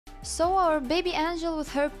So our baby angel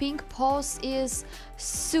with her pink paws is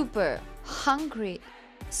super hungry,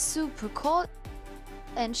 super cold,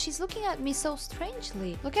 and she's looking at me so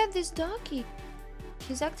strangely. Look at this doggy.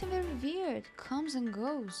 He's acting very weird, comes and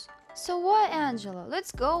goes. So what, Angela?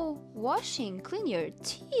 Let's go washing, clean your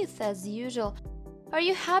teeth as usual. Are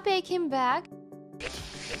you happy I came back?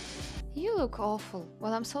 You look awful.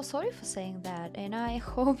 Well, I'm so sorry for saying that, and I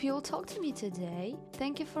hope you'll talk to me today.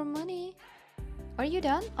 Thank you for money. Are you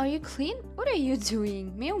done? Are you clean? What are you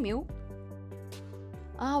doing? Meow meow.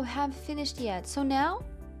 Oh, we haven't finished yet. So now?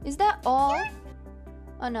 Is that all?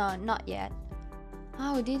 Oh no, not yet.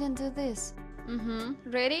 Oh, we didn't do this.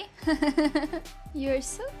 Ready? You're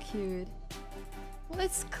so cute. Well,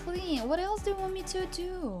 it's clean. What else do you want me to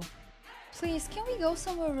do? Please, can we go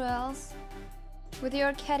somewhere else? With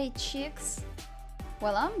your catty cheeks?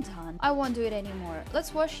 Well, I'm done. I won't do it anymore.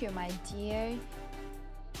 Let's wash you, my dear.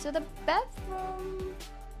 To the bathroom.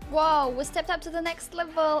 Wow, we stepped up to the next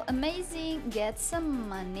level. Amazing. Get some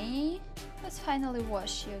money. Let's finally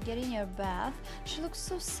wash you. Get in your bath. She looks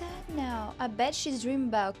so sad now. I bet she's dreaming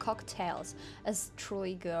about cocktails as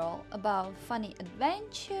truly girl. About funny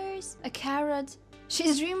adventures. A carrot.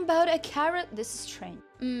 She's dreaming about a carrot. This is strange.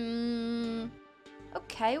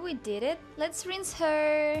 Okay, we did it. Let's rinse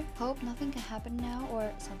her. Hope nothing can happen now, or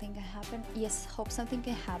something can happen. Yes, hope something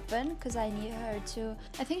can happen, because I need her to...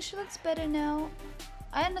 I think she looks better now.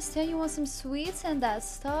 I understand you want some sweets and that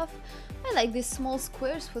stuff. I like these small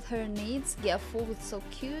squares with her needs. Get full with so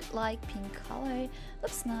cute, like pink color.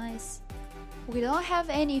 Looks nice. We don't have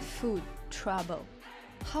any food. Trouble.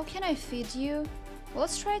 How can I feed you? Well,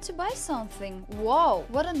 let's try to buy something. Whoa,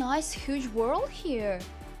 what a nice huge world here.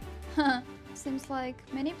 Seems like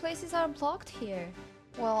many places are blocked here.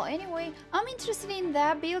 Well, anyway, I'm interested in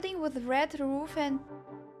that building with red roof and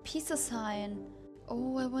pizza sign.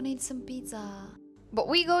 Oh, I want to eat some pizza. But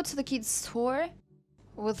we go to the kids store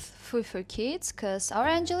with food for kids, cause our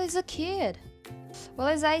Angel is a kid. Well,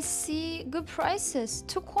 as I see, good prices.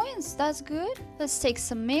 2 coins, that's good. Let's take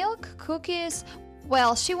some milk, cookies.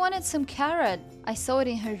 Well, she wanted some carrot. I saw it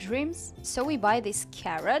in her dreams, so we buy this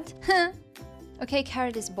carrot. Okay,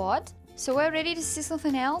 carrot is bought. So we're ready to see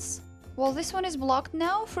something else? Well, this one is blocked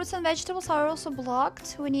now. Fruits and vegetables are also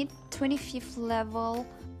blocked. We need 25th level.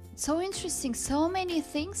 So interesting, so many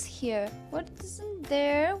things here. What isn't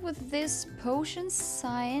there with this potion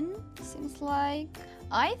sign? Seems like...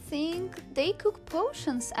 I think they cook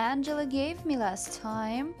potions Angela gave me last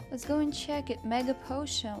time. Let's go and check it. Mega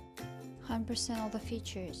potion. 100% all the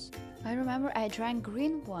features. I remember I drank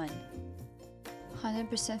green one.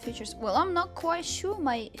 100% features. Well, I'm not quite sure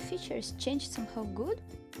my features changed somehow good.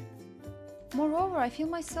 Moreover, I feel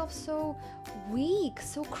myself so weak,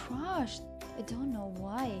 so crushed. I don't know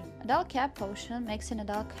why. Adult cat potion makes an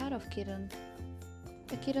adult cat of kitten.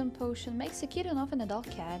 A kitten potion makes a kitten of an adult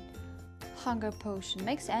cat. Hunger potion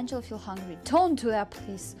makes Angela feel hungry. Don't do that,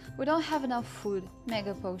 please. We don't have enough food.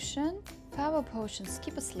 Mega potion. Power potion.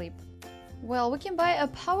 Skip a sleep. Well, we can buy a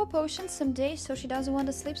power potion someday so she doesn't want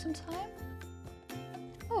to sleep sometime.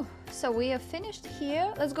 Oh, so we have finished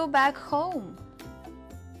here. Let's go back home.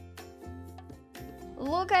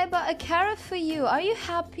 Look, I bought a carrot for you. Are you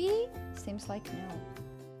happy? Seems like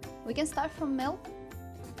no. We can start from milk.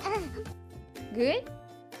 Good?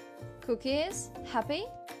 Cookies? Happy?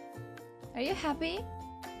 Are you happy?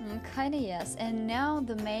 Kinda yes. And now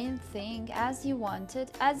the main thing, as you wanted,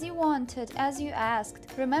 as you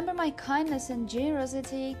asked. Remember my kindness and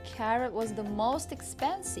generosity. Carrot was the most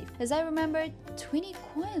expensive. As I remember, 20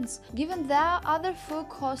 coins. Given that other food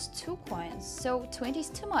cost 2 coins. So 20 is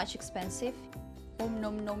too much expensive. Nom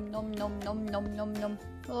nom nom nom nom nom nom nom.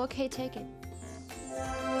 Well, okay, take it.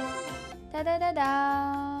 Da da da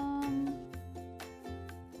da.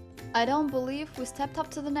 I don't believe we stepped up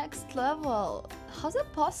to the next level. How's it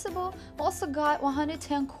possible? We also got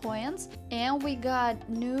 110 coins and we got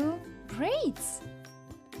new braids.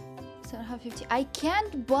 750. I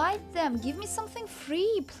can't buy them. Give me something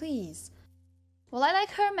free, please. Well, I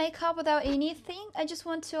like her makeup without anything. I just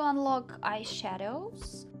want to unlock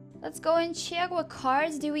eyeshadows. Let's go and check what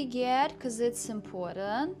cards do we get, because it's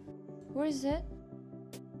important. Where is it?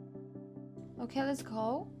 Okay, let's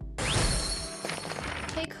go.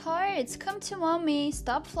 Hey cards, come to mommy.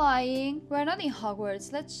 Stop flying. We're not in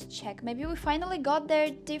Hogwarts. Let's check. Maybe we finally got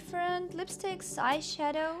their different lipsticks,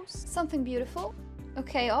 eyeshadows. Something beautiful.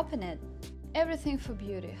 Okay, open it. Everything for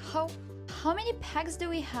beauty. How many packs do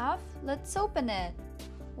we have? Let's open it.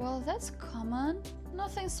 Well, that's common.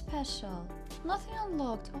 Nothing special. Nothing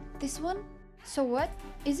unlocked. Oh, this one? So what?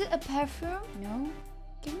 Is it a perfume? No.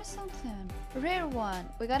 Give me something. Rare one.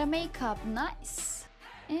 We got a makeup. Nice.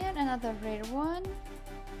 And another rare one.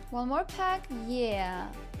 One more pack? Yeah.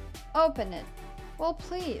 Open it. Well,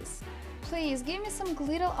 please. Please, give me some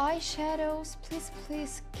glitter eyeshadows. Please,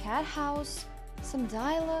 please. Cat house. Some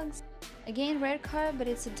dialogues. Again, rare card, but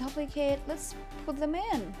it's a duplicate. Let's put them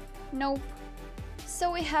in. Nope.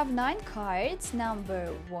 So we have 9 cards. Number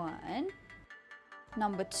 1.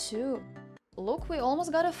 Number 2. Look, we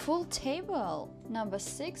almost got a full table. Number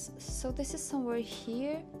 6. So this is somewhere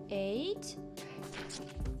here. 8.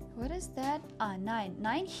 What is that? 9.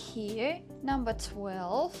 9 here. Number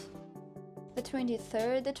 12. The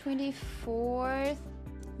 23rd, the 24th.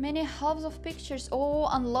 Many halves of pictures. Oh,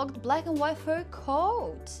 unlocked black and white fur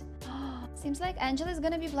coat. Seems like Angela is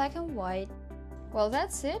gonna be black and white. Well,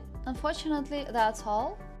 that's it. Unfortunately, that's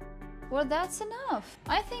all. Well, that's enough.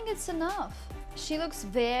 I think it's enough. She looks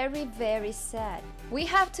very, very sad. We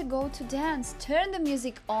have to go to dance. Turn the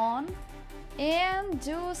music on and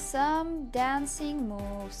do some dancing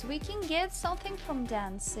moves. We can get something from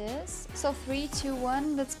dances. So 3, 2,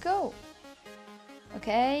 1, let's go.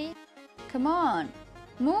 Okay, come on,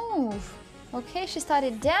 move. Okay, she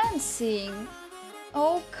started dancing.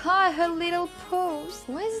 Oh God, her little pose.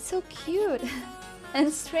 Why is it so cute and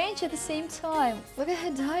strange at the same time? Look at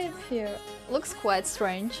her dive here. Looks quite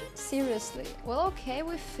strange, seriously. Well, okay,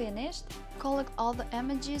 we finished. Collect all the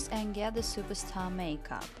emojis and get the superstar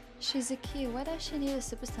makeup. She's a kid. Why does she need a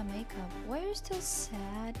superstar makeup? Why are you still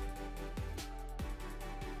sad?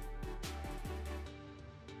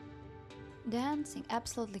 Dancing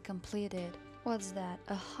absolutely completed. What's that?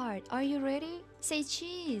 A heart. Are you ready? Say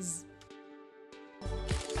cheese.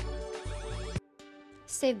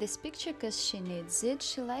 Save this picture because she needs it.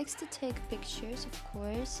 She likes to take pictures, of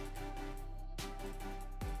course.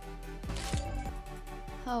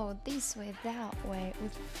 Oh, this way, that way,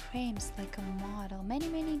 with frames like a model.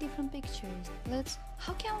 Many different pictures.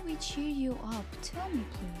 How can we cheer you up? Tell me,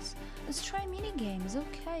 please. Let's try mini games.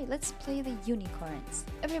 Okay, let's play the unicorns.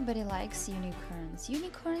 Everybody likes unicorns.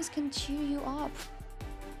 Unicorns can cheer you up.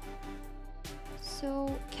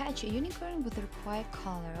 So, catch a unicorn with the required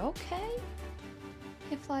color. Okay.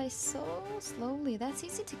 He flies so slowly. That's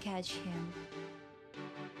easy to catch him.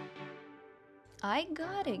 I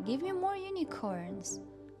got it. Give me more unicorns.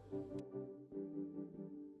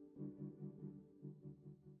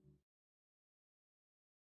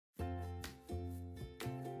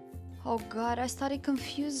 Oh God, I started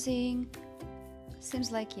confusing.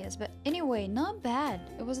 Seems like yes, but anyway, not bad.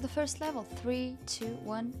 It was the first level. 3, 2,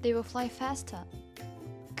 1. They will fly faster.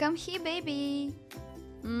 Come here, baby.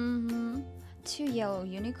 2 yellow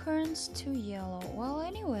unicorns, 2 yellow. Well,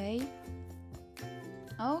 anyway.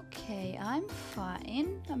 Okay, I'm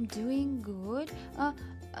fine. I'm doing good.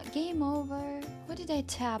 Game over. What did I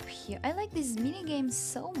tap here? I like these mini games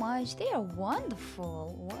so much. They are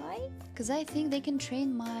wonderful. Why? Because I think they can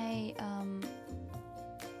train my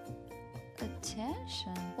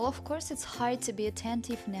attention. Well, of course it's hard to be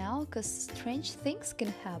attentive now because strange things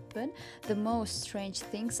can happen. The most strange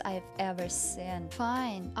things I've ever seen.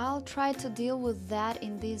 Fine, I'll try to deal with that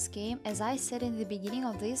in this game, as I said in the beginning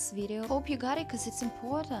of this video. Hope you got it because it's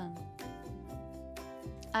important.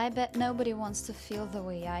 I bet nobody wants to feel the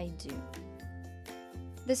way I do.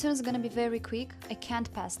 This one's gonna be very quick. I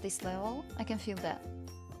can't pass this level. I can feel that.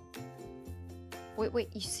 Wait,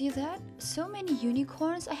 you see that? So many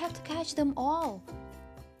unicorns, I have to catch them all.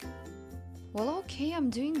 Well, okay,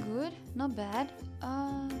 I'm doing good. Not bad.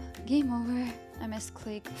 Game over. I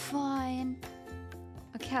misclick. Fine.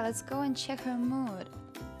 Okay, let's go and check her mood.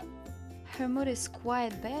 Her mood is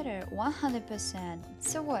quite better, 100%.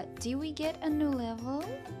 So what, do we get a new level?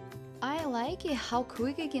 I like it, how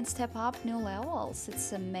quick you can step up new levels.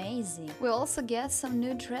 It's amazing. We also get some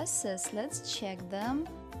new dresses. Let's check them.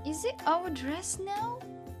 Is it our dress now?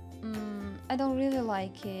 I don't really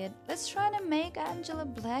like it. Let's try to make Angela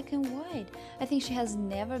black and white. I think she has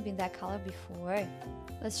never been that color before.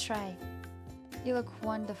 Let's try. You look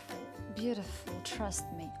wonderful. Beautiful, trust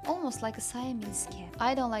me. Almost like a Siamese cat.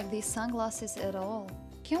 I don't like these sunglasses at all.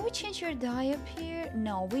 Can we change your dye up here?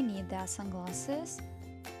 No, we need that sunglasses.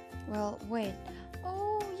 Well, wait.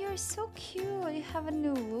 Oh, you're so cute. You have a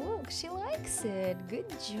new look. She likes it. Good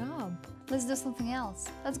job. Let's do something else.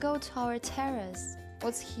 Let's go to our terrace.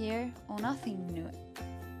 What's here? Oh, nothing new.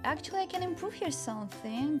 Actually, I can improve here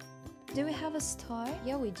something. Do we have a star?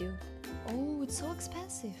 Yeah, we do. Oh, it's so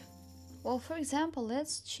expensive. Well, for example,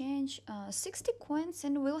 let's change 60 coins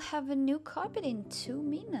and we'll have a new carpet in 2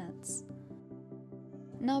 minutes.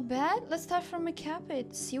 Not bad. Let's start from a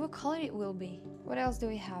carpet, see what color it will be. What else do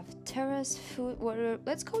we have? Terrace, food, water.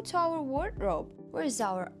 Let's go to our wardrobe. Where is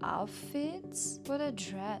our outfits? What a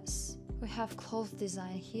dress. We have clothes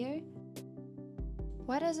design here.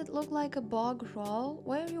 Why does it look like a bog roll?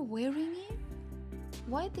 Why are you wearing it?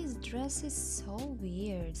 Why this dress is so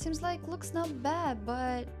weird? Seems like looks not bad,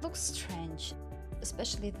 but looks strange.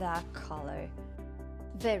 Especially that color.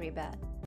 Very bad.